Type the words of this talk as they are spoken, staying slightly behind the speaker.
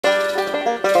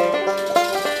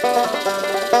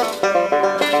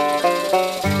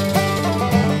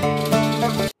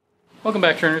Welcome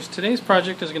back, turners. Today's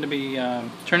project is going to be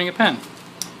turning a pen.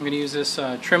 I'm going to use this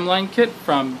Trimline kit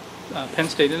from Penn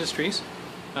State Industries.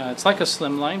 It's like a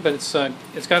slimline, but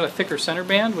it's got a thicker center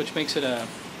band, which makes it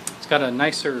it's got a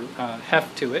nicer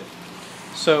heft to it.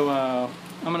 So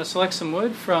I'm going to select some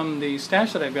wood from the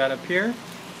stash that I've got up here,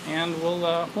 and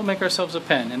we'll make ourselves a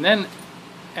pen. And then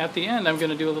at the end, I'm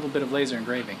going to do a little bit of laser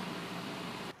engraving.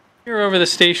 Here over the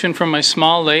station from my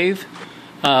small lathe,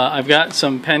 I've got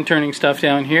some pen turning stuff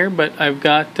down here, but I've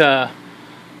got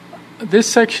this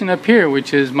section up here,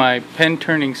 which is my pen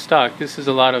turning stock. This is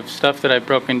a lot of stuff that I've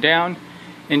broken down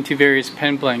into various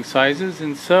pen blank sizes,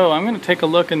 and so I'm going to take a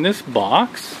look in this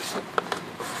box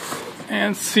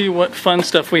and see what fun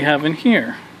stuff we have in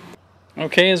here.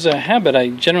 Okay, as a habit, I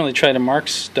generally try to mark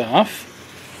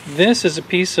stuff. This is a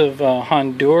piece of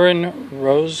Honduran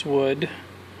rosewood.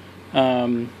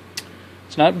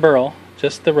 It's not burl,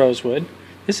 just the rosewood.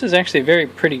 This is actually a very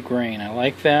pretty grain. I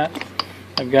like that.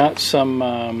 I've got some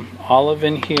olive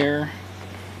in here.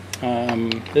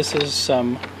 This is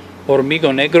some hormigo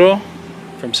negro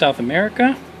from South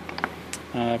America.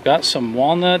 I've got some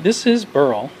walnut. This is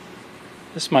burl.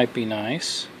 This might be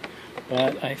nice.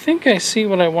 But I think I see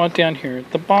what I want down here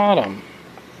at the bottom.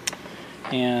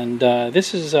 And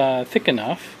this is thick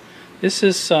enough. This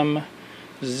is some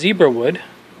zebra wood,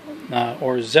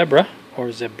 or zebra, or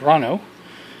Zebrano.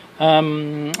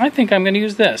 I think I'm going to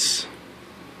use this.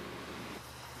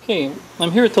 Okay,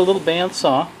 I'm here at the little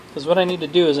bandsaw, because what I need to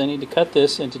do is I need to cut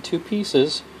this into two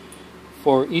pieces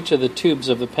for each of the tubes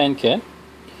of the pen kit.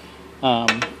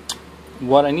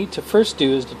 What I need to first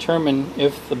do is determine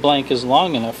if the blank is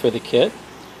long enough for the kit,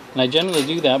 and I generally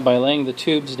do that by laying the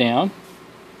tubes down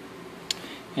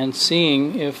and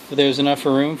seeing if there's enough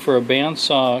room for a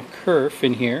bandsaw kerf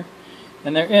in here,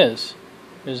 and there is.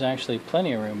 There's actually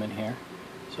plenty of room in here.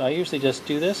 So I usually just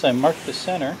do this. I mark the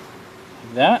center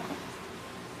like that.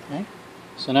 Okay.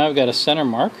 So now I've got a center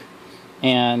mark,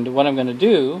 and what I'm going to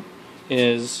do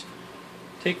is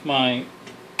take my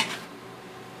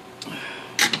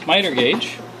miter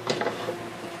gauge,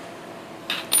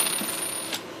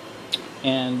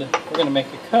 and we're going to make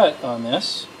a cut on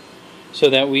this so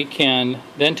that we can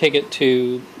then take it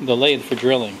to the lathe for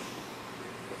drilling.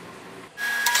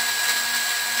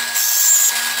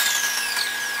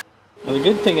 Now, the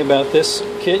good thing about this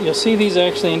kit, you'll see these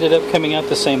actually ended up coming out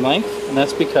the same length, and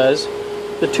that's because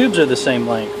the tubes are the same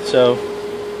length. So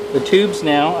the tubes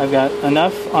now, I've got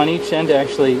enough on each end to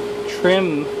actually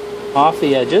trim off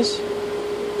the edges.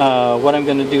 What I'm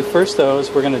going to do first, though, is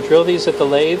we're going to drill these at the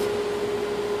lathe,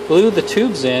 glue the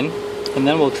tubes in, and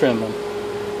then we'll trim them.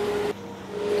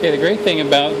 Okay, the great thing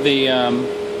about the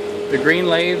green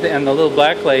lathe and the little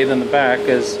black lathe in the back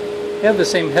is they have the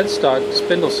same headstock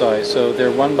spindle size, so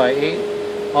they're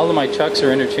 1x8. All of my chucks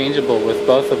are interchangeable with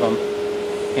both of them.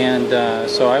 And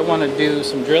so I want to do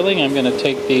some drilling. I'm going to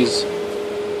take these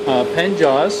pen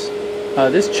jaws.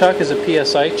 This chuck is a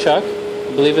PSI chuck.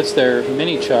 I believe it's their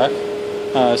mini chuck,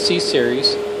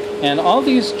 C-Series. And all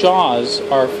these jaws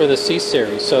are for the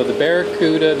C-Series. So the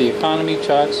Barracuda, the economy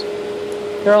chucks,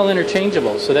 they're all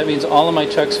interchangeable. So that means all of my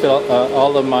chucks fit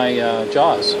all of my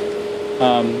jaws.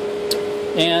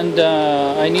 And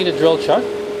I need a drill chuck,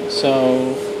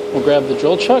 so we'll grab the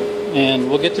drill chuck and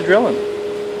we'll get to drilling.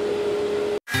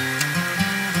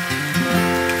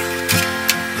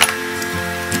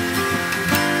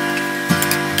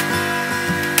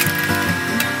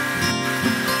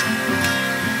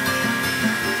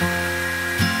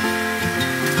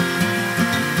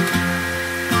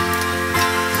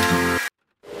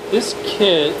 This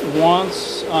kit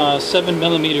wants a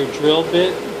 7mm drill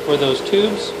bit for those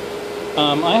tubes.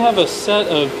 I have a set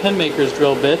of Penmaker's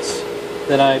drill bits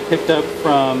that I picked up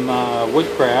from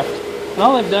Woodcraft. And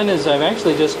all I've done is I've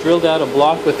actually just drilled out a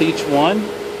block with each one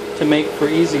to make for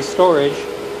easy storage.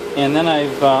 And then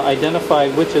I've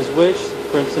identified which is which.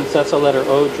 For instance, that's a letter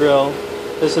O drill.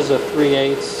 This is a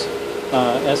 3/8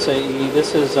 SAE.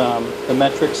 This is the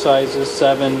metric sizes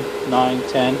 7, 9,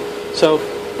 10. So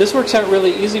this works out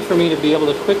really easy for me to be able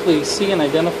to quickly see and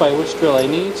identify which drill I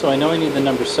need. So I know I need the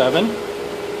number 7.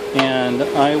 And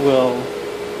I will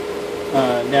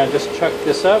now just chuck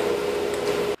this up.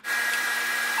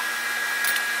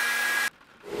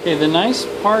 Okay, the nice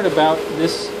part about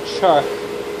this chuck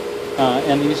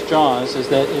and these jaws is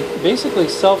that it basically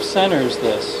self-centers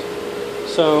this.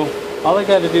 So all I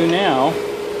got to do now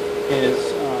is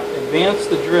advance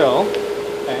the drill.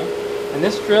 Okay, and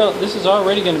this is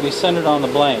already going to be centered on the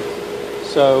blank.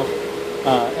 So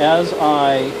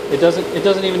it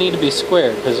doesn't even need to be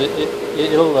squared, because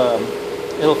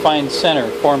it'll find center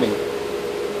for me.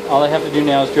 All I have to do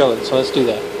now is drill it, so let's do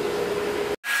that.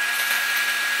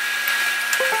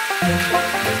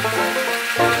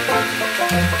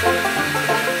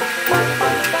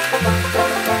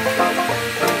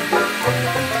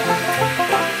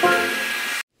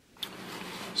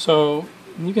 So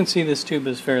you can see this tube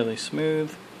is fairly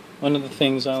smooth. One of the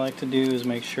things I like to do is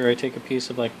make sure I take a piece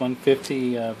of like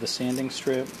 150 of the sanding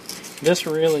strip. Just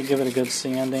really give it a good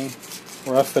sanding,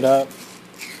 rough it up.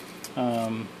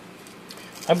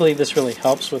 I believe this really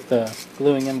helps with the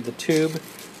gluing into the tube,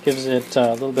 gives it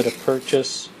a little bit of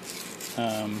purchase.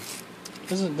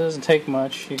 Doesn't take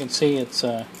much. You can see it's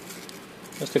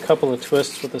just a couple of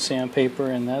twists with the sandpaper,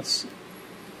 and that's, I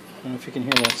don't know if you can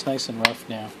hear that, it's nice and rough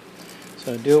now.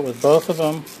 So do it with both of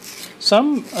them.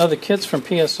 Some of the kits from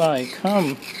PSI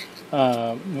come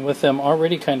with them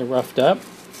already kind of roughed up.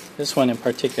 This one in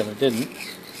particular didn't.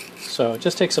 So it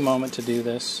just takes a moment to do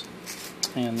this,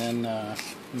 and then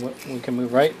we can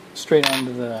move right straight on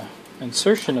to the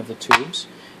insertion of the tubes.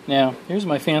 Now, here's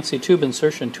my fancy tube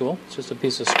insertion tool. It's just a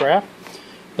piece of scrap.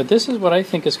 But this is what I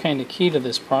think is kind of key to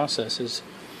this process, is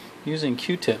using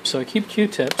Q-tips. So I keep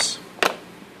Q-tips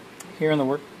here in the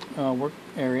work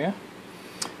area.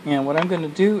 And what I'm going to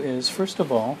do is, first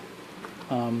of all,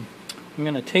 I'm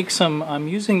going to take some, I'm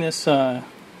using this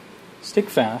stick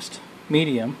fast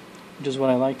medium, which is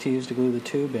what I like to use to glue the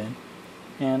tube in.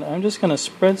 And I'm just going to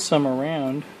spread some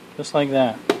around, just like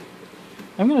that.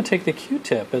 I'm going to take the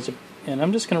Q-tip and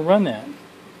I'm just going to run that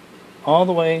all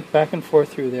the way back and forth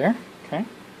through there. Okay.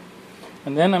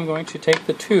 And then I'm going to take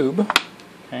the tube.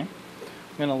 Okay.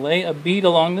 I'm going to lay a bead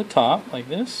along the top, like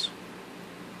this.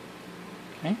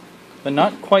 Okay. But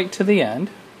not quite to the end.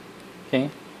 Okay.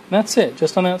 And that's it,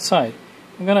 just on that side.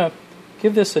 I'm going to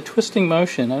give this a twisting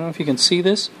motion. I don't know if you can see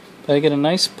this, but I get a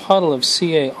nice puddle of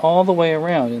CA all the way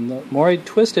around. And the more I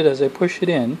twist it as I push it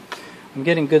in, I'm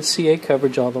getting good CA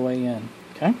coverage all the way in.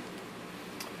 Okay.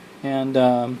 And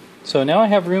so now I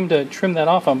have room to trim that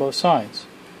off on both sides.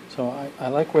 So I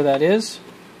like where that is.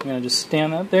 I'm going to just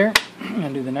stand that there. I'm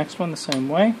going to do the next one the same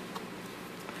way. I'm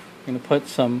going to put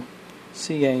some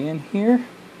CA in here.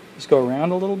 Just go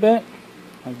around a little bit,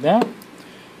 like that.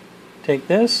 Take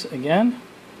this, again,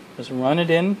 just run it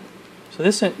in. So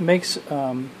this makes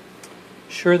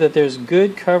sure that there's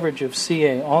good coverage of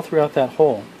CA all throughout that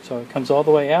hole. So it comes all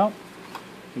the way out.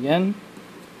 Again,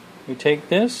 we take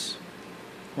this,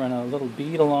 run a little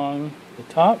bead along the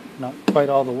top, not quite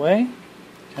all the way.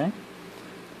 Okay.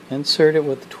 Insert it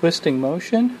with twisting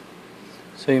motion,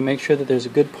 so you make sure that there's a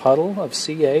good puddle of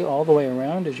CA all the way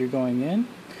around as you're going in.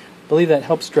 I believe that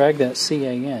helps drag that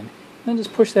CA in. And then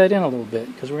just push that in a little bit,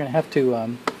 because we're going to have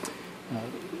to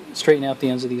straighten out the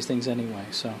ends of these things anyway.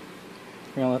 So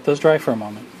we're going to let those dry for a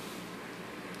moment.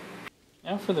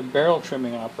 Now for the barrel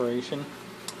trimming operation.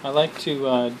 I like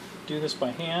to do this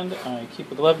by hand. I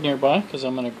keep a glove nearby because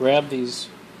I'm going to grab these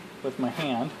with my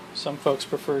hand. Some folks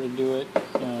prefer to do it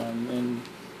in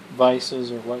vices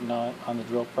or whatnot on the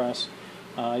drill press.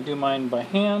 I do mine by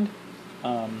hand.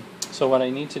 So what I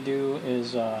need to do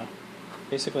is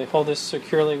basically hold this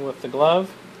securely with the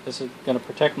glove. This is going to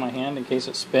protect my hand in case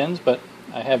it spins, but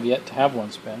I have yet to have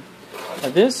one spin.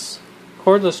 This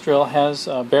cordless drill has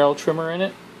a barrel trimmer in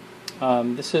it.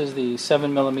 This is the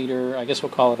 7mm, I guess we'll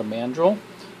call it a mandrel,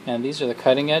 and these are the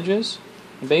cutting edges.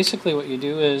 And basically what you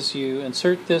do is you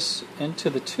insert this into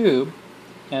the tube,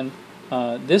 and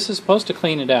this is supposed to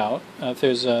clean it out if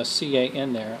there's CA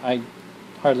in there. I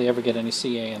hardly ever get any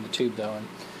CA in the tube though. And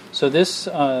so this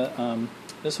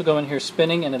will go in here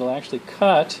spinning, and it'll actually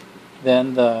cut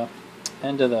then the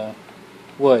end of the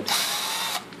wood.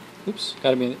 Oops,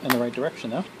 got to be in the right direction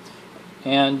though.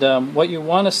 And what you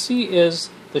want to see is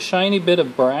the shiny bit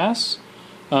of brass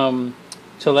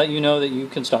to let you know that you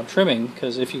can stop trimming,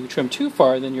 because if you trim too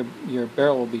far, then your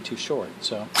barrel will be too short.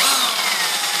 So,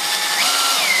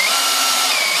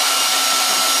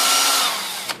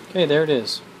 okay, there it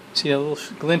is. See a little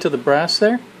glint of the brass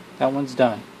there? That one's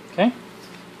done. Okay.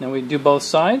 Now we do both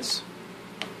sides.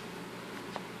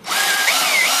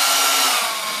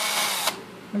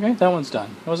 Okay, that one's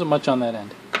done. There wasn't much on that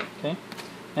end. Okay,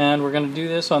 and we're going to do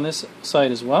this on this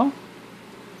side as well.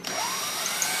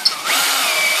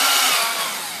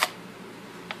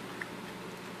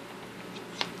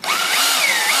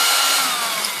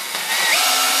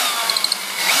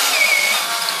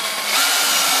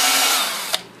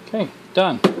 Okay,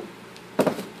 done.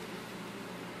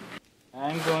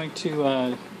 I'm going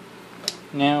to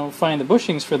now find the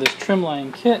bushings for this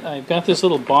Trimline kit. I've got this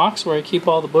little box where I keep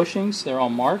all the bushings. They're all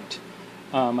marked.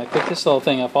 I picked this little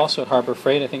thing up also at Harbor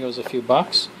Freight. I think it was a few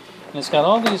bucks. And it's got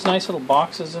all these nice little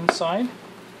boxes inside.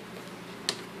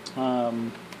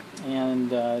 You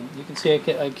can see I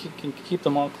can keep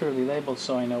them all clearly labeled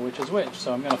so I know which is which.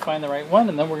 So I'm going to find the right one,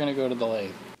 and then we're going to go to the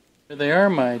lathe. Here they are,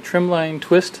 my Trimline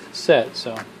twist set.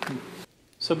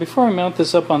 So before I mount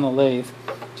this up on the lathe,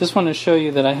 just want to show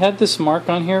you that I had this mark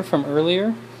on here from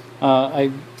earlier,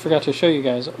 I forgot to show you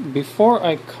guys, before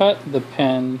I cut the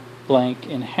pen blank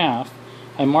in half,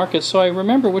 I mark it so I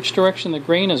remember which direction the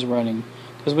grain is running.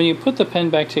 Because when you put the pen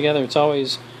back together, it's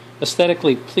always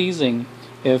aesthetically pleasing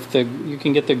if you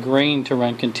can get the grain to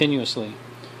run continuously.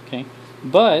 Okay,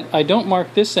 but I don't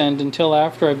mark this end until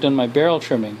after I've done my barrel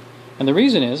trimming. And the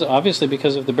reason is, obviously,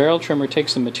 because if the barrel trimmer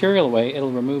takes the material away,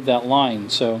 it'll remove that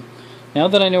line. So now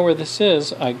that I know where this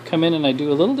is, I come in and I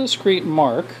do a little discreet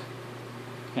mark.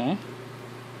 Okay, you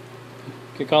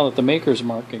could call it the maker's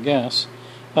mark, I guess.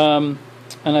 And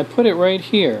I put it right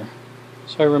here,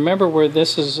 so I remember where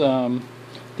this is.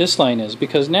 This line is,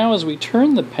 because now as we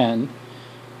turn the pen,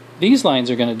 these lines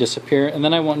are going to disappear, and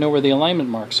then I won't know where the alignment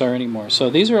marks are anymore. So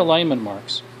these are alignment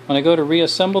marks. When I go to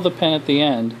reassemble the pen at the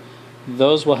end,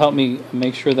 those will help me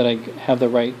make sure that I have the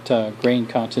right grain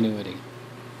continuity.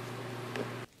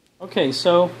 Okay,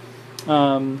 so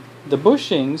the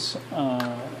bushings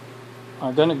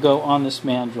are going to go on this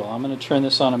mandrel. I'm going to turn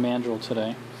this on a mandrel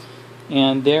today,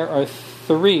 and there are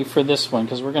 3 for this one,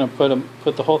 because we're going to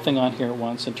put the whole thing on here at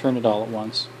once and turn it all at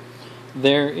once.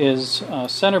 There is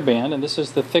center band, and this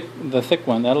is the thick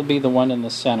one. That'll be the one in the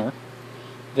center.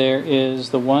 There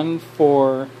is the one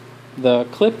for the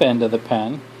clip end of the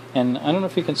pen, and I don't know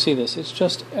if you can see this. It's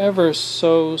just ever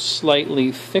so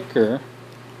slightly thicker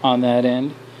on that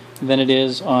end than it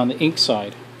is on the ink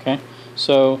side. Okay,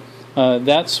 so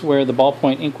that's where the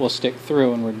ballpoint ink will stick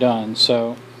through when we're done.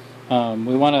 So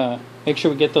we want to make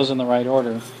sure we get those in the right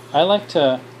order. I like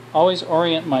to always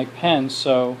orient my pen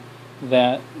so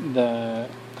that the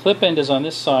clip end is on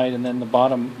this side and then the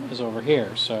bottom is over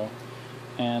here. So,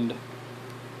 and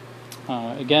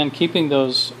again, keeping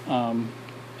those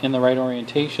in the right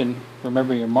orientation.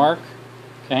 Remember your mark.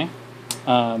 Okay.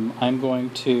 I'm going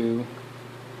to,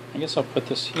 I guess I'll put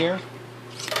this here.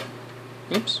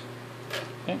 Oops.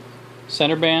 Okay.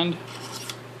 Center band,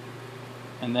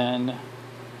 and then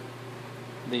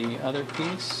the other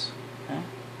piece. Okay.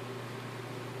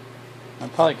 I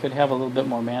probably could have a little bit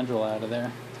more mandrel out of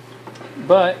there,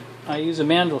 but I use a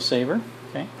mandrel saver.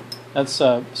 Okay, that's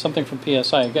something from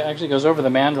PSI. It actually goes over the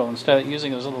mandrel instead of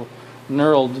using those little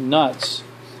knurled nuts.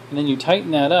 And then you tighten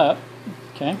that up.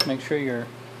 Okay, make sure your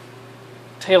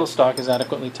tailstock is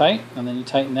adequately tight, and then you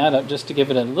tighten that up just to give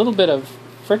it a little bit of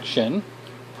friction,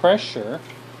 pressure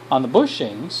on the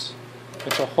bushings,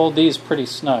 which will hold these pretty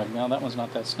snug. Now that one's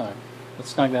not that snug. Let's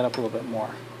snug that up a little bit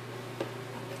more.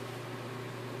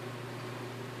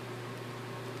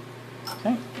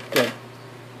 Okay, good.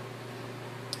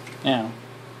 Now,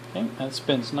 okay, that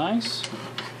spins nice.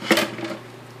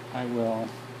 I will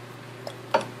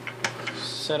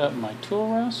set up my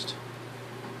tool rest.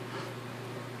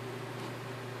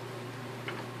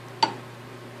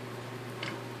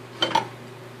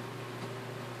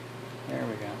 There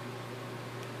we go.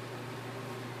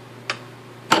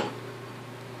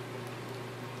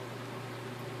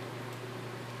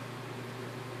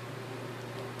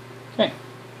 Okay.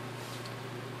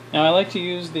 Now I like to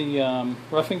use the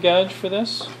roughing gouge for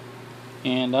this,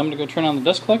 and I'm going to go turn on the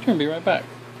dust collector and be right back.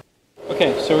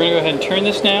 Okay, so we're going to go ahead and turn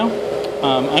this now.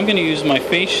 I'm going to use my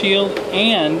face shield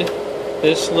and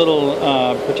this little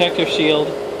protective shield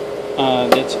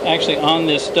that's actually on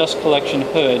this dust collection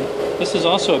hood. This is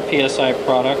also a PSI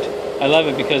product. I love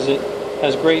it because it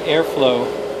has great airflow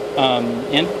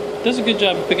and does a good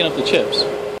job of picking up the chips.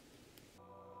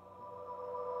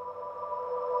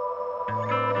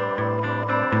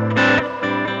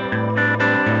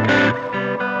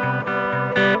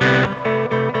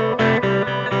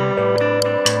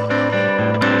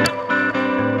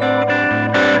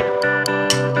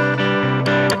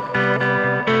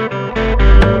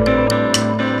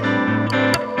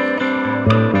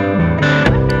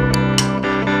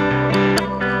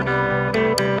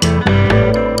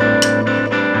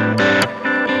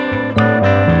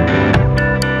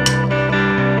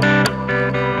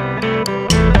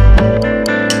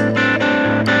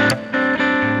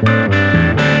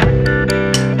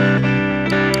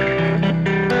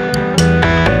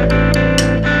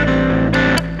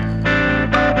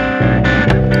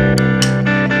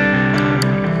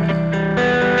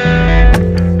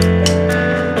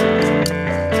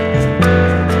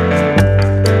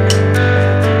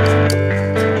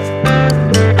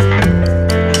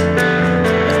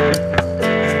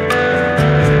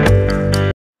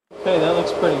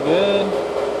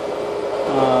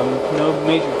 No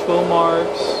major tool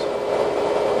marks.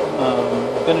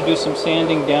 I'm going to do some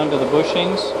sanding down to the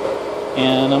bushings,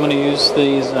 and I'm going to use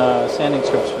these sanding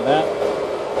strips for that.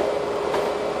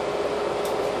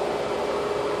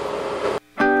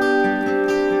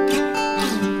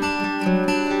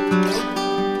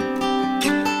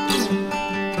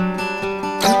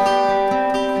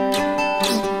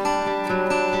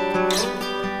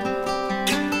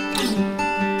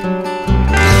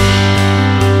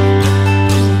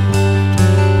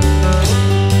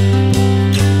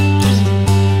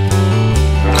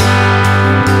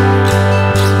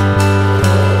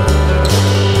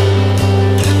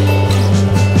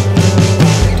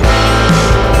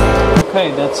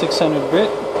 600 grit,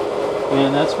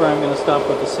 and that's where I'm going to stop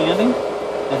with the sanding.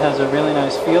 It has a really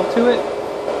nice feel to it,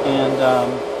 and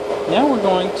now we're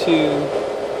going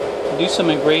to do some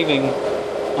engraving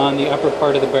on the upper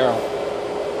part of the barrel.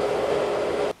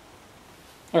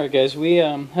 Alright guys, we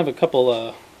have a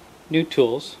couple new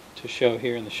tools to show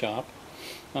here in the shop.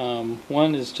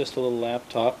 One is just a little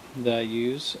laptop that I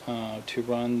use to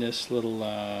run this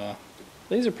little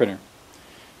laser printer,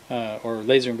 or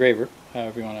laser engraver,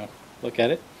 however you want to look at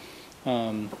it.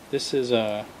 This is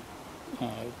a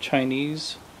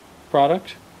Chinese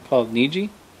product called Niji,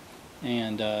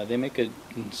 and they make a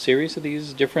series of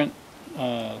these different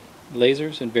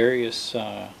lasers in various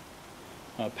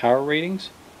power ratings.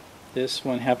 This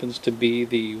one happens to be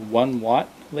the 1 watt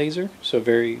laser, so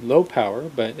very low power,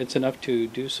 but it's enough to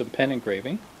do some pen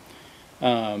engraving.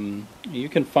 You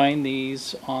can find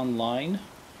these online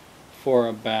for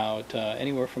about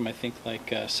anywhere from, I think, like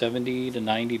 $70 to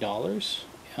 $90.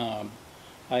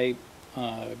 I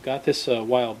got this a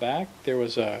while back. There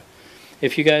was a,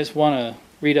 if you guys want to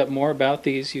read up more about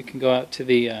these, you can go out to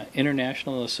the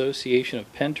International Association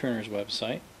of Penturners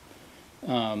website.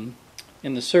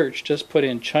 In the search, just put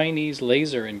in Chinese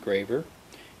laser engraver,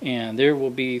 and there will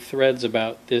be threads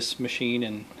about this machine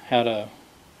and how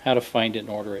to find it and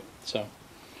order it. So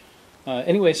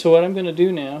anyway, so what I'm going to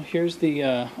do now, here's the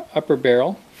upper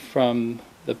barrel from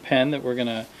the pen that I'm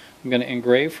going to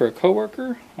engrave for a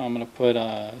coworker. I'm going to put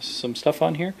some stuff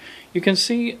on here. You can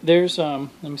see there's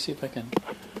let me see if I can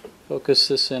focus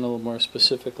this in a little more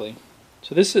specifically.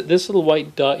 So this little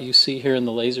white dot you see here in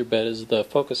the laser bed is the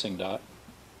focusing dot.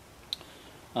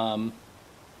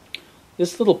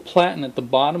 This little platen at the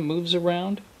bottom moves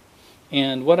around,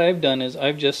 and what I've done is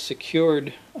I've just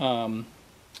secured a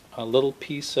little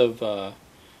piece of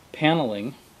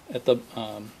paneling at the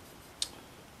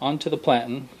onto the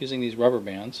platen using these rubber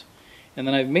bands, and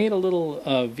then I've made a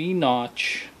little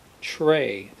V-notch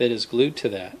tray that is glued to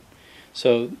that.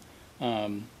 So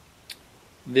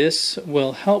this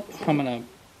will help. I'm going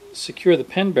to secure the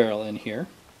pen barrel in here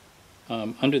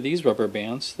under these rubber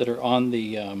bands that are on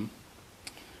the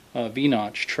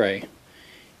V-notch tray,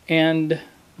 and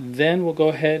then we'll go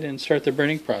ahead and start the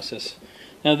burning process.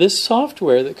 Now this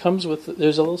software that comes with,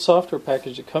 there's a little software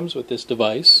package that comes with this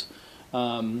device.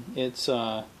 It's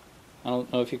I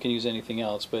don't know if you can use anything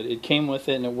else, but it came with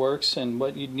it and it works, and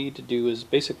what you need to do is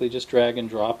basically just drag and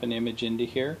drop an image into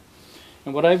here.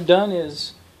 And what I've done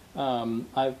is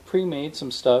I've pre-made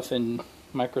some stuff in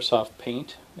Microsoft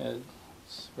Paint.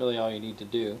 It's really all you need to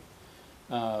do.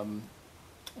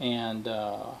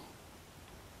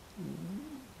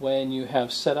 When you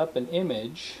have set up an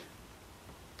image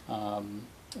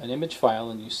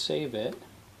file and you save it,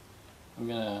 I'm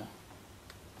going to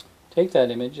take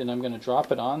that image and I'm going to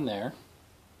drop it on there,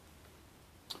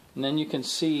 and then you can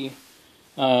see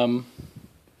how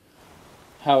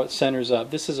it centers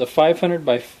up. This is a 500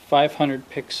 by 500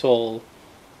 pixel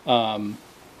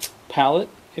palette,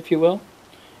 if you will.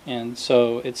 And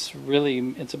so it's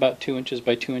about 2 inches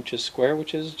by 2 inches square,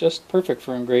 which is just perfect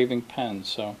for engraving pens.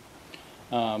 So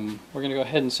we're going to go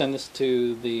ahead and send this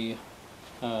to the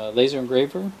laser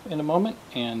engraver in a moment,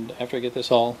 and after I get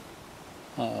this all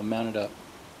mounted up.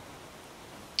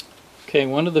 Okay,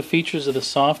 one of the features of the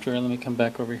software, let me come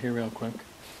back over here real quick.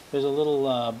 There's a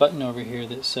little button over here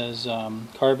that says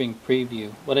carving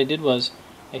preview. What I did was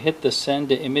I hit the send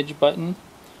to image button,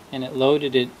 and it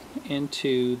loaded it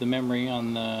into the memory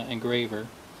on the engraver.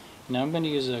 Now I'm going to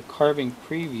use a carving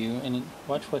preview, and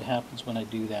watch what happens when I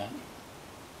do that.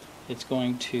 It's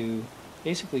going to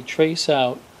basically trace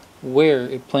out where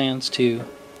it plans to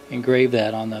engrave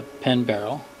that on the pen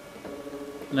barrel.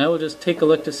 And I will just take a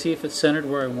look to see if it's centered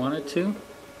where I want it to.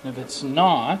 And if it's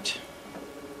not,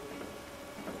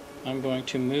 I'm going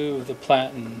to move the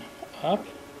platen up.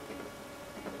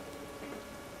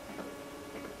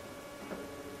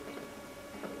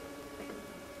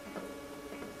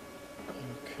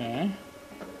 Okay.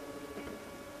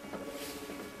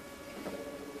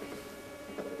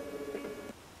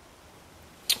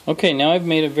 Okay, now I've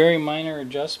made a very minor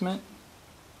adjustment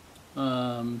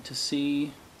to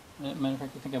see, matter of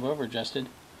fact, I think I've over-adjusted,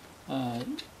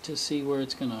 to see where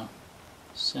it's going to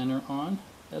center on.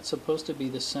 That's supposed to be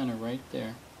the center right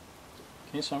there.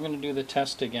 Okay, so I'm going to do the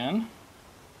test again.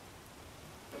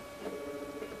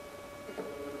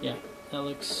 Yeah, that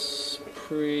looks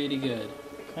pretty good.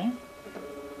 Okay,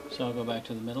 so I'll go back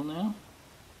to the middle now.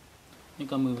 I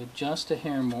think I'll move it just a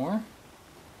hair more.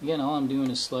 Again, all I'm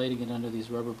doing is sliding it under these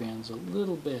rubber bands a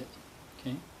little bit.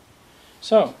 Okay,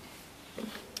 so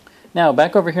now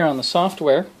back over here on the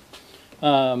software,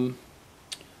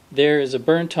 there is a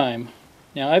burn time.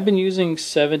 Now I've been using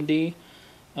 70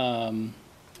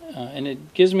 and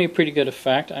it gives me a pretty good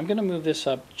effect. I'm going to move this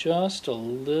up just a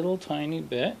little tiny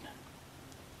bit.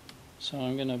 So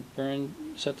I'm going to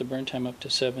set the burn time up to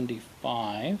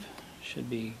 75. Should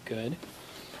be good.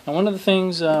 And one of the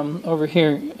things over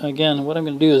here, again, what I'm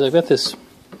going to do is I've got this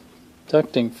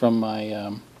ducting from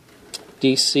my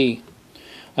DC.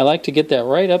 I like to get that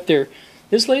right up there.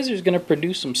 This laser is going to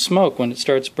produce some smoke when it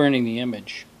starts burning the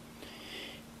image.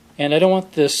 And I don't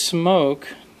want the smoke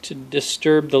to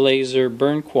disturb the laser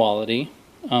burn quality.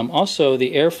 Also,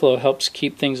 the airflow helps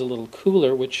keep things a little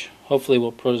cooler, which hopefully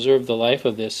will preserve the life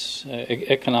of this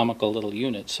economical little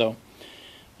unit. So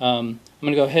I'm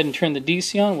going to go ahead and turn the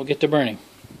DC on. We'll get to burning.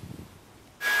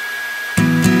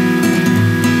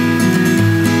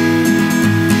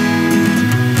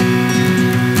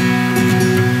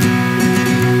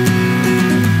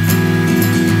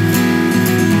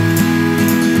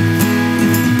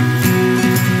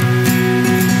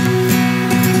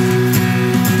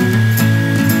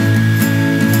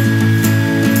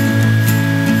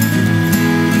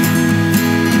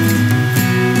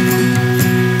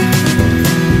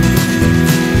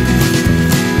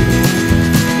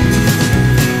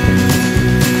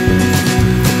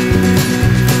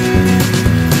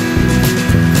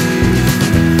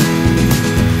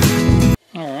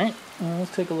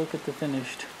 Take a look at the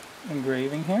finished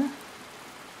engraving here.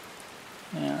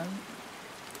 And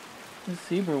the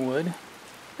zebra wood.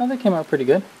 Oh, that came out pretty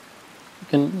good.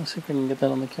 Let's see if we can get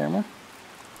that on the camera.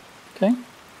 Okay.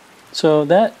 So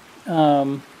that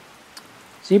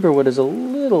zebra wood is a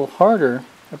little harder.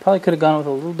 I probably could have gone with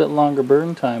a little bit longer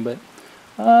burn time, but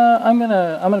I'm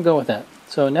gonna go with that.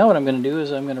 So now what I'm gonna do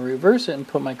is I'm gonna reverse it and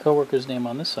put my coworker's name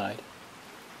on this side,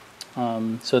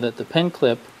 so that the pen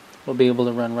clip will be able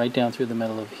to run right down through the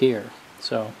middle of here.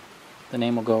 So the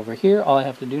name will go over here. All I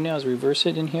have to do now is reverse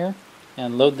it in here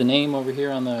and load the name over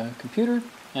here on the computer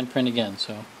and print again.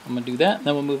 So I'm going to do that, and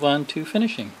then we'll move on to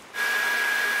finishing.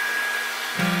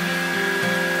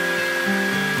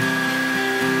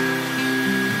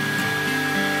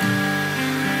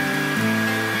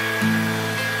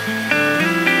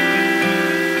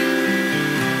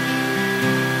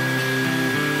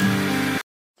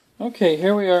 Okay,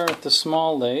 here we are at the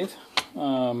small lathe.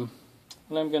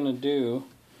 What I'm going to do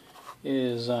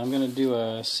is I'm going to do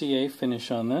a CA finish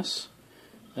on this.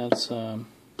 That's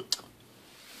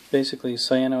basically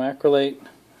cyanoacrylate.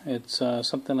 It's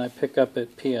something I pick up at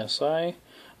PSI.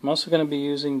 I'm also going to be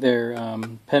using their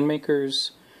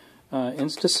Penmakers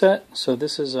Instaset. So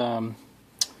this is an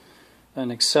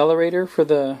accelerator for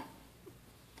the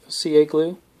CA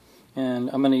glue, and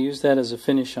I'm going to use that as a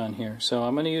finish on here. So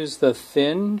I'm going to use the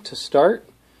thin to start,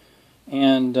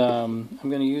 and I'm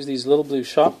going to use these little blue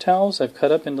shop towels I've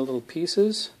cut up into little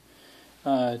pieces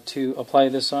to apply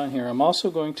this on here. I'm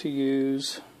also going to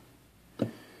use,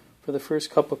 for the first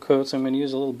couple coats, I'm going to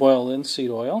use a little boiled linseed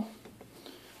oil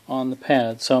on the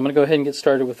pad. So I'm going to go ahead and get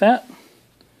started with that.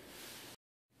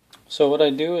 So what I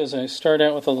do is I start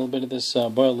out with a little bit of this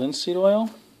boiled linseed oil.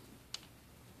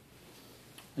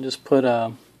 I just put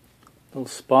a little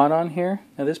spot on here.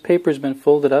 Now this paper has been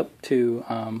folded up to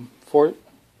 4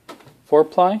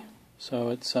 ply, so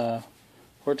it's 4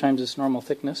 times its normal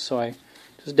thickness. So I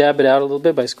just dab it out a little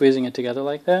bit by squeezing it together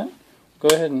like that. Go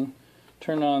ahead and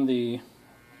turn on the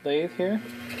lathe here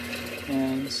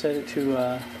and set it to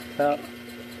about,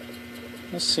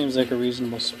 this seems like a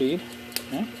reasonable speed.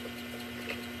 Okay.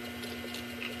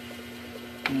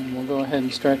 And we'll go ahead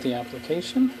and start the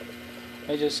application.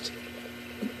 I just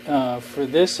for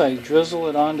this, I drizzle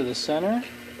it onto the center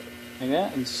like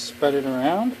that and spread it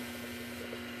around,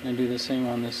 and I do the same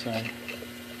on this side.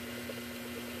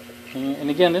 And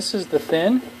again, this is the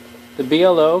thin. The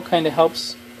BLO kind of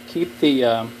helps keep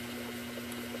the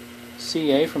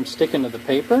CA from sticking to the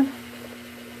paper.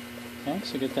 Okay,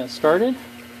 so get that started.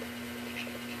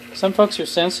 Some folks are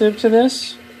sensitive to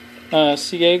this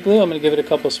CA glue. I'm going to give it a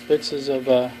couple spritzes of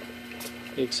the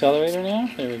accelerator now.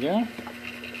 There we go.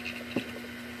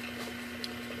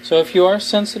 So if you are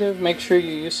sensitive, make sure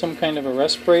you use some kind of a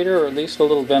respirator or at least a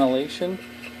little ventilation.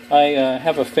 I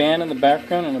have a fan in the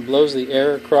background and it blows the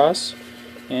air across,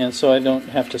 and so I don't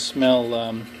have to smell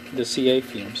the CA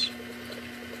fumes.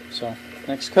 So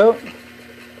next coat.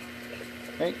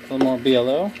 Okay, a little more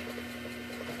BLO.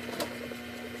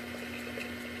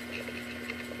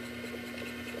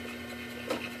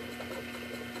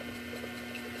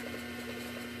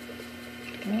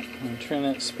 Okay, I'm going to turn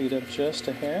that speed up just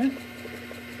a hair.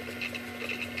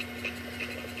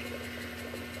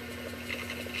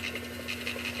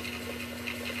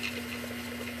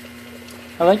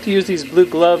 I like to use these blue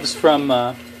gloves from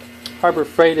Harbor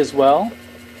Freight as well,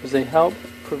 because they help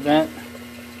prevent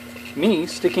me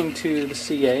sticking to the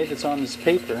CA that's on this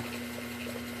paper.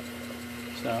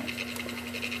 So,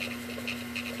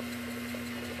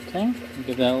 okay,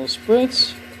 give that a little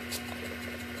spritz.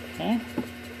 Okay.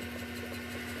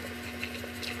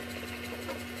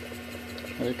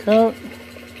 Another coat.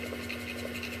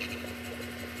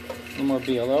 A little more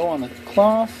BLO on the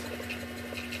cloth.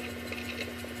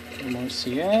 A little more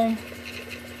CA.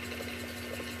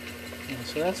 Okay,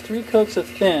 so that's 3 coats of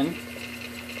thin,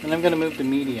 and I'm going to move to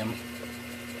medium.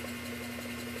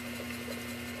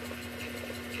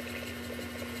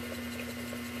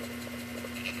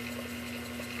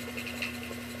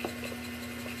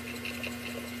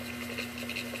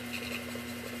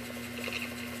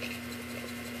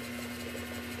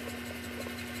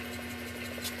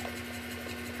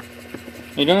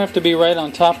 You don't have to be right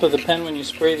on top of the pen when you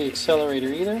spray the accelerator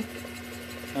either.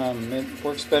 It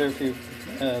works better if you're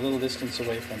a little distance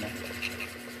away from it.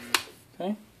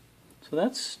 Okay, so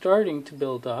that's starting to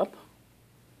build up.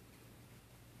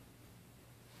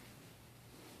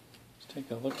 Let's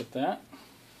take a look at that.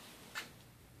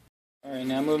 Alright,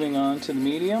 now moving on to the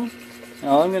medium. And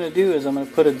all I'm going to do is I'm going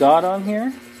to put a dot on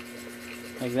here,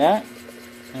 like that.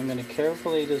 I'm going to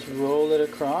carefully just roll it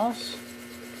across.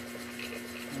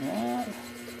 Like that.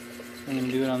 I'm going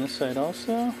to do it on this side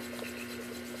also.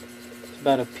 It's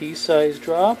about a pea-sized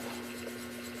drop.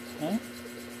 Okay.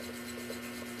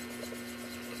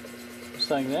 Just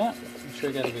like that. Make sure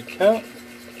I got a good coat.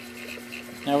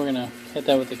 Now we're going to hit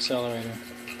that with the accelerator.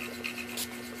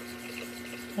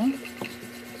 Okay.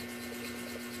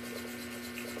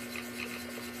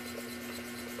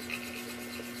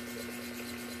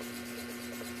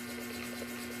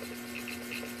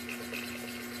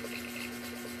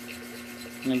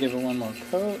 I'm going to give it one more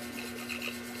coat.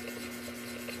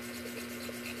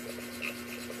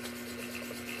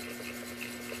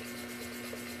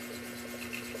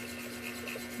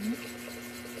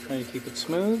 Try to keep it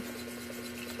smooth.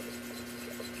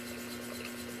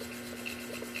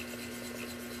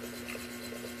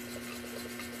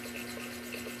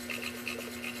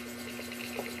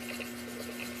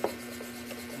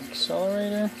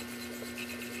 Accelerator.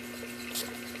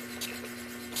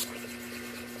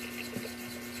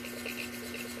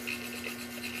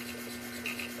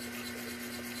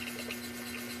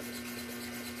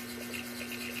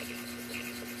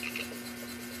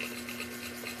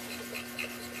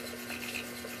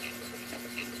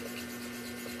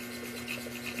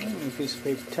 A piece of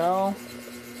paper towel.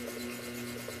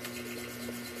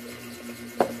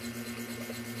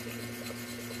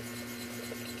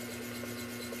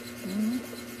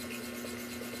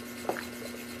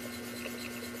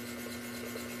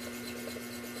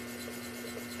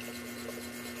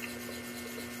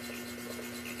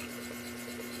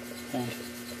 Okay.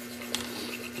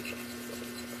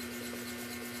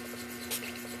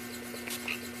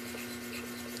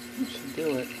 That should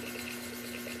do it.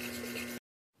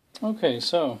 Okay,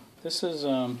 so this is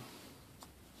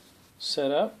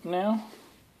set up now,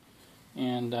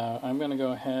 and I'm going to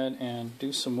go ahead and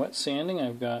do some wet sanding.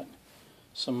 I've got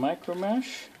some micro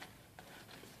mesh,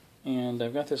 and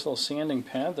I've got this little sanding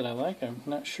pad that I like. I'm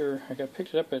not sure, I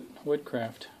picked it up at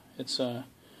Woodcraft. It's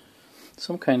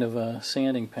some kind of a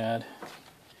sanding pad,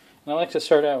 and I like to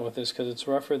start out with this because it's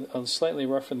rougher, slightly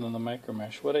rougher than the micro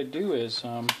mesh. What I do is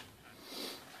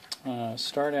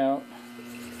start out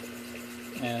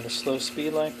at a slow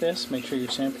speed like this. Make sure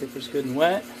your sandpaper is good and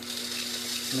wet, and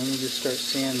then you just start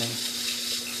sanding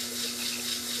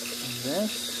like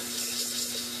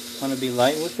this. Want to be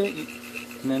light with it,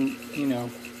 and then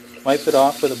wipe it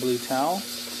off with a blue towel.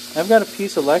 I've got a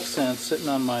piece of Lexan sitting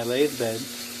on my lathe bed.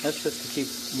 That's just to keep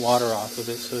water off of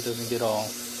it so it doesn't get all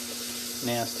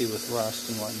nasty with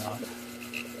rust and whatnot.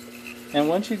 And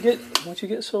once you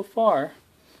get so far,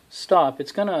 stop.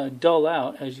 It's going to dull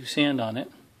out as you sand on it.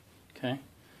 Okay.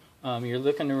 You're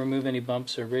looking to remove any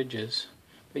bumps or ridges,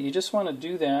 but you just want to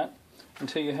do that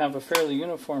until you have a fairly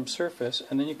uniform surface,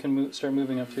 and then you can start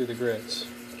moving up through the grits.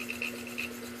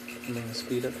 I'm going to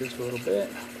speed up just a little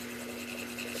bit.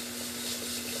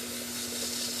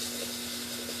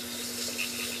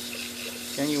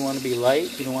 Again, you want to be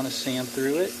light. You don't want to sand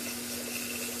through it.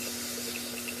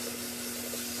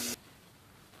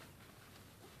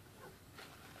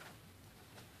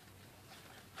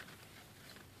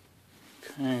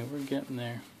 Okay, we're getting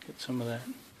there. Get some of that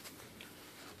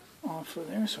off of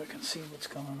there so I can see what's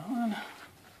going on.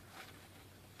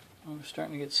 Oh, we're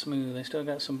starting to get smooth. I still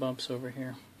got some bumps over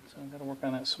here, so I've got to work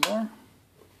on that some more.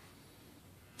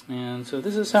 And so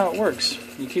this is how it works.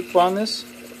 You keep on this,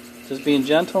 just being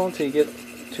gentle until you get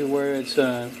to where it's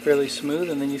fairly smooth,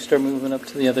 and then you start moving up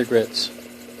to the other grits.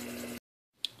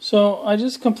 So I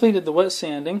just completed the wet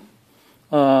sanding,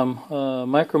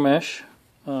 micro mesh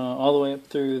all the way up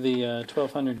through the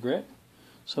 1200 grit.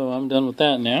 So I'm done with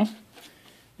that now.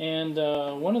 And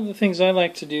one of the things I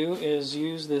like to do is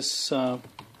use this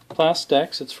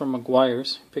Plastex. It's from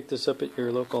McGuire's. Pick this up at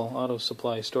your local auto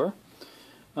supply store.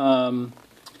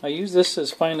 I use this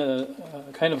as kind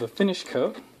of a finish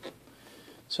coat.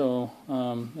 So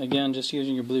again, just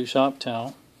using your blue shop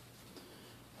towel.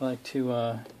 I like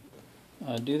to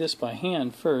do this by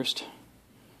hand first.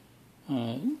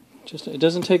 It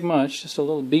doesn't take much, just a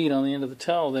little bead on the end of the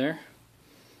towel there,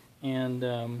 and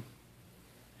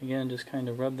again, just kind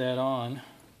of rub that on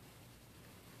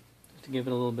just to give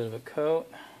it a little bit of a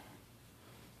coat.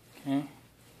 Okay,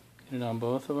 get it on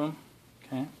both of them.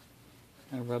 Okay,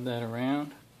 kind of rub that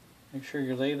around. Make sure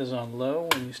your lathe is on low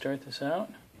when you start this out,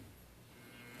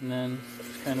 and then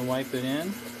just kind of wipe it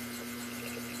in.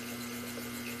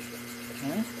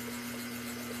 Okay.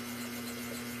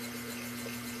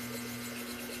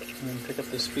 And then pick up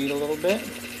the speed a little bit.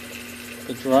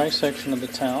 The dry section of the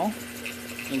towel.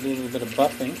 And do a little bit of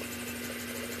buffing.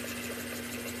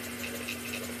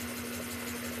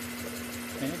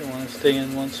 Okay, don't want to stay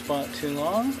in one spot too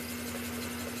long.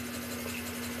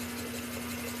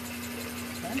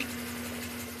 Okay.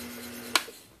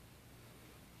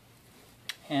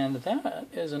 And that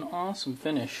is an awesome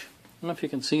finish. I don't know if you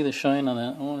can see the shine on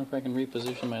that. I wonder if I can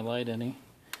reposition my light any.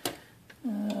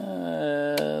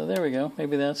 There we go.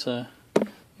 Maybe that's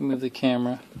move the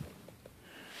camera.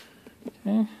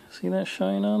 Okay, see that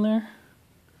shine on there?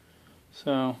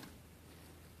 So,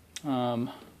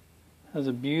 has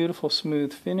a beautiful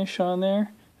smooth finish on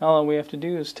there. All we have to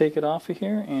do is take it off of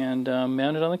here and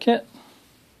mount it on the kit.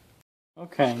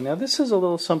 Okay, now this is a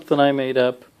little something I made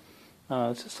up.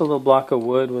 It's just a little block of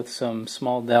wood with some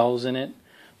small dowels in it,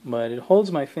 but it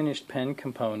holds my finished pen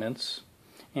components.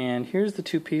 And here's the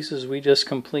two pieces we just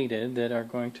completed that are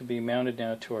going to be mounted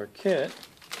now to our kit.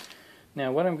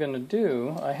 Now what I'm going to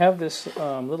do, I have this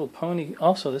little pony,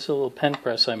 also this is a little pen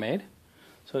press I made.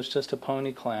 So it's just a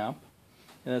pony clamp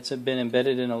that's been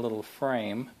embedded in a little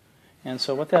frame. And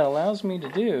so what that allows me to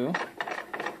do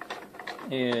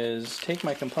is take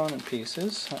my component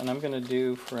pieces, and I'm going to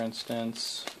do, for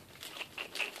instance,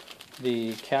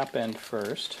 the cap end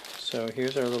first. So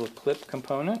here's our little clip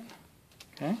component.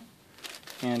 Okay.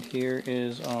 And here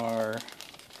is our,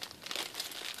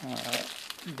 I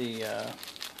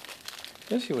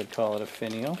guess you would call it a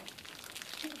finial.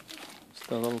 It's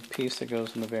the little piece that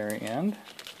goes in the very end.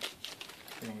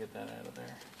 We can get that out of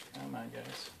there. Come on,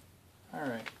 guys.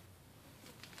 Alright.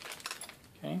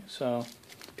 Okay, so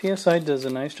PSI does a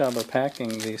nice job of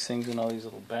packing these things in all these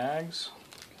little bags.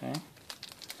 Okay.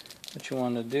 What you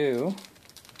want to do,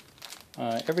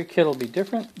 every kit will be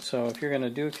different, so if you're going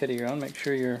to do a kit of your own, make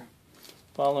sure you're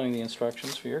following the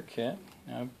instructions for your kit.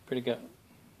 Now,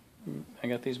 I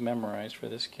got these memorized for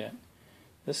this kit.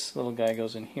 This little guy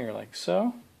goes in here like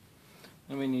so.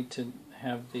 Then we need to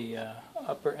have the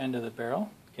upper end of the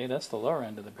barrel. Okay, that's the lower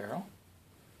end of the barrel.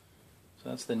 So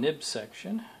that's the nib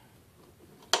section.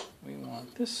 We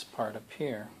want this part up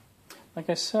here. Like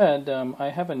I said, I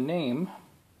have a name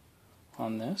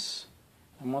on this.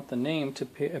 I want the name to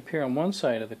appear on one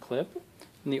side of the clip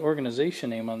and the organization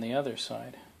name on the other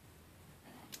side.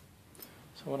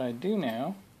 So what I do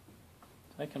now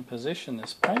is I can position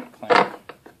this pipe clamp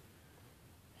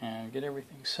and get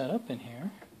everything set up in here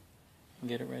and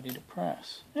get it ready to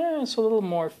press. Yeah, it's a little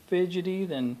more fidgety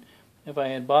than if I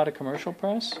had bought a commercial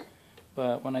press,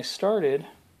 but when I started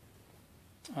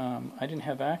I didn't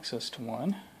have access to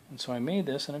one, and so I made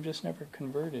this and I've just never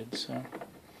converted. So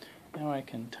now I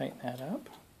can tighten that up,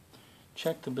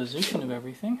 check the position of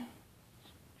everything,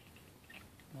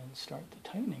 and then start the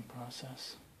tightening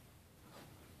process.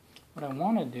 What I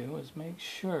want to do is make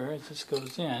sure as this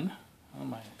goes in,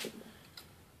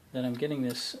 that I'm getting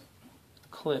this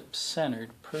clip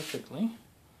centered perfectly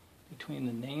between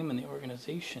the name and the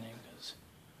organization name, because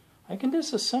I can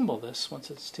disassemble this once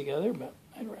it's together, but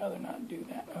I'd rather not do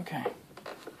that. Okay.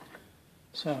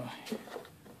 So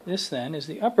this then is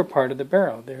the upper part of the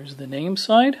barrel. There's the name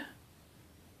side,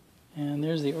 and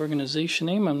there's the organization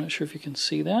name. I'm not sure if you can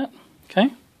see that.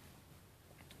 Okay.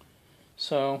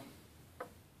 So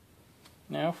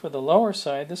now for the lower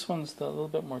side, this one's a little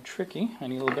bit more tricky. I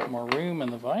need a little bit more room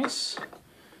in the vise.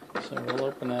 So we'll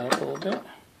open that up a little bit.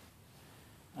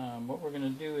 What we're going to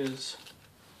do is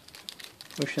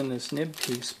push in this nib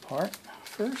piece part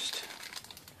first.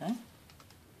 Okay.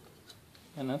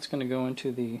 And that's going to go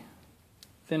into the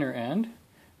thinner end.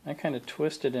 I kind of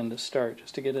twist it in to start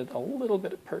just to get it a little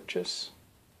bit of purchase.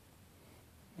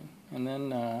 And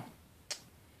then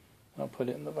I'll put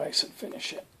it in the vise and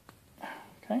finish it.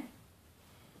 Okay.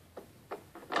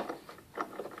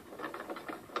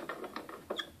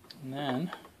 And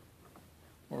then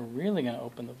we're really going to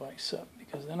open the vise up,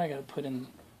 because then I got to put in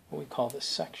what we call this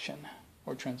section,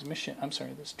 or transmission. I'm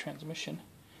sorry, this transmission.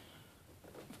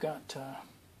 I've got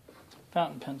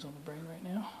fountain pens on the brain right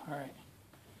now. All right.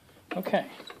 Okay.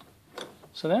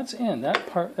 So that's in. That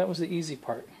part, that was the easy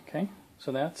part. Okay.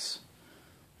 So that's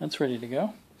ready to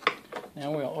go.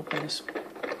 Now we'll open this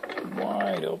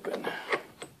wide open,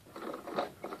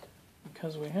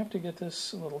 because we have to get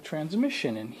this little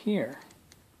transmission in here.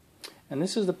 And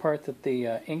this is the part that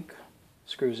the ink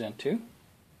screws into.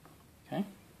 Okay.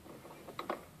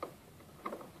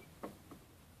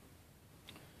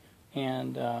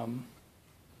 And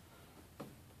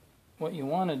what you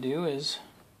want to do is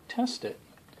test it.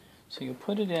 So you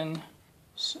put it in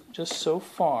just so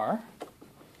far,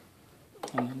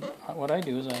 and what I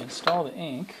do is I install the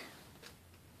ink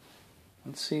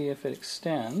and see if it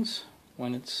extends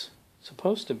when it's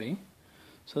supposed to be.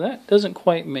 So that doesn't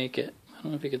quite make it. I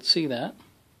don't know if you could see that.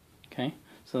 Okay,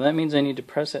 so that means I need to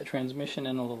press that transmission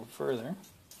in a little further.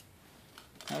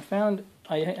 I found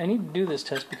I need to do this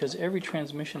test because every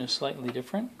transmission is slightly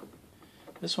different.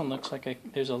 This one looks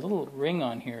like there's a little ring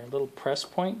on here, a little press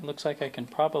point. It looks like I can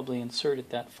probably insert it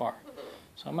that far.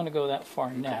 So I'm going to go that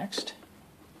far next.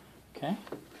 Okay,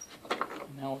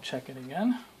 and now we'll check it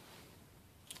again.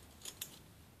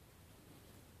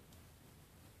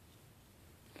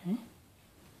 Okay.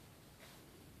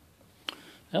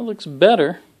 That looks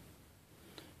better.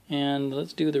 And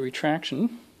let's do the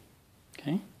retraction.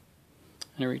 Okay.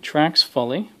 And it retracts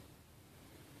fully.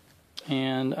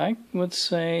 And I would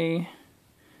say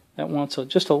that wants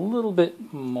just a little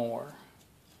bit more.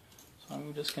 So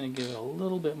I'm just going to give it a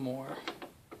little bit more.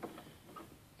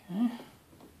 Okay. And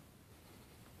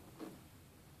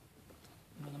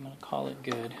then I'm going to call it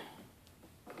good.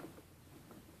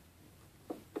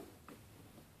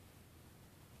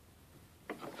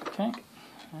 Okay.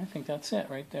 I think that's it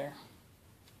right there.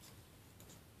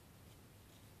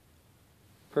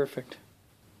 Perfect.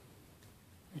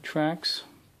 Retracts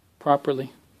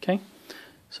properly. Okay,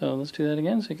 so let's do that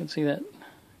again so you can see that.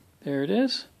 There it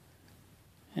is,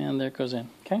 and there it goes in.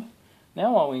 Okay,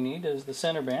 now all we need is the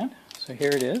center band. So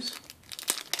here it is.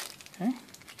 Okay,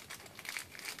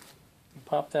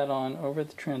 pop that on over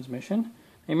the transmission.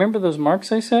 Remember those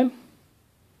marks I said?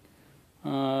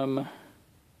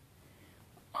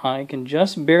 I can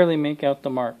just barely make out the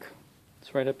mark.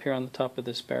 It's right up here on the top of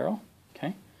this barrel.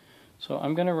 Okay, so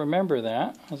I'm going to remember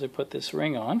that as I put this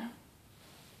ring on.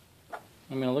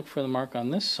 I'm going to look for the mark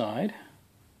on this side.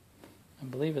 I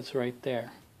believe it's right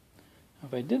there.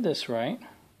 If I did this right,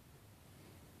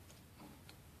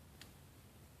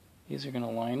 these are going to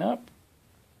line up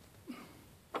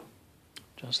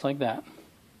just like that.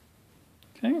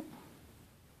 Okay,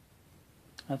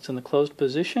 that's in the closed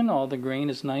position. All the grain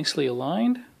is nicely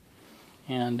aligned,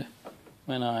 and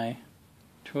when I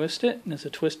twist it, and it's a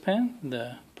twist pen,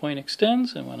 the point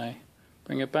extends, and when I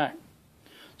bring it back.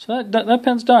 So that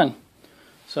pen's done.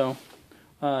 So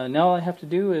now all I have to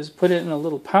do is put it in a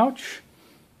little pouch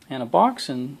and a box,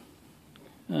 and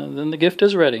then the gift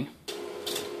is ready.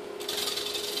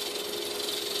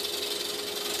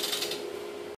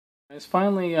 Guys,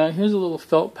 finally, here's a little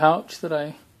felt pouch that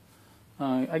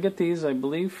I get these, I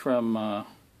believe, from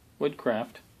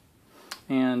Woodcraft.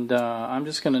 And I'm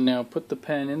just going to now put the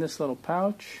pen in this little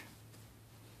pouch,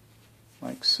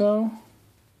 like so.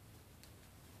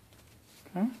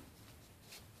 Okay.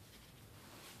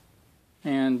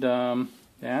 And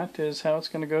that is how it's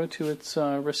going to go to its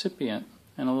recipient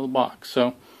in a little box.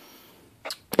 So,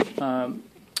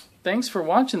 thanks for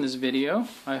watching this video.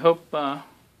 I hope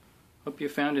you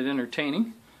found it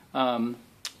entertaining. I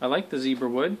like the zebra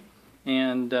wood,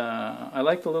 and I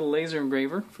like the little laser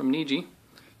engraver from Niji.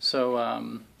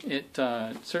 So it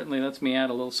certainly lets me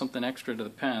add a little something extra to the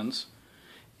pens.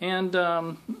 And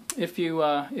if you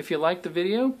like the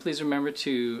video, please remember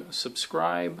to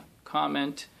subscribe,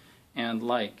 comment, and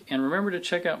like. And remember to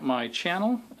check out my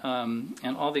channel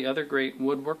and all the other great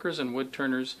woodworkers and wood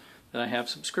turners that I have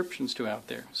subscriptions to out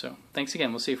there. So thanks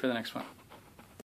again. We'll see you for the next one.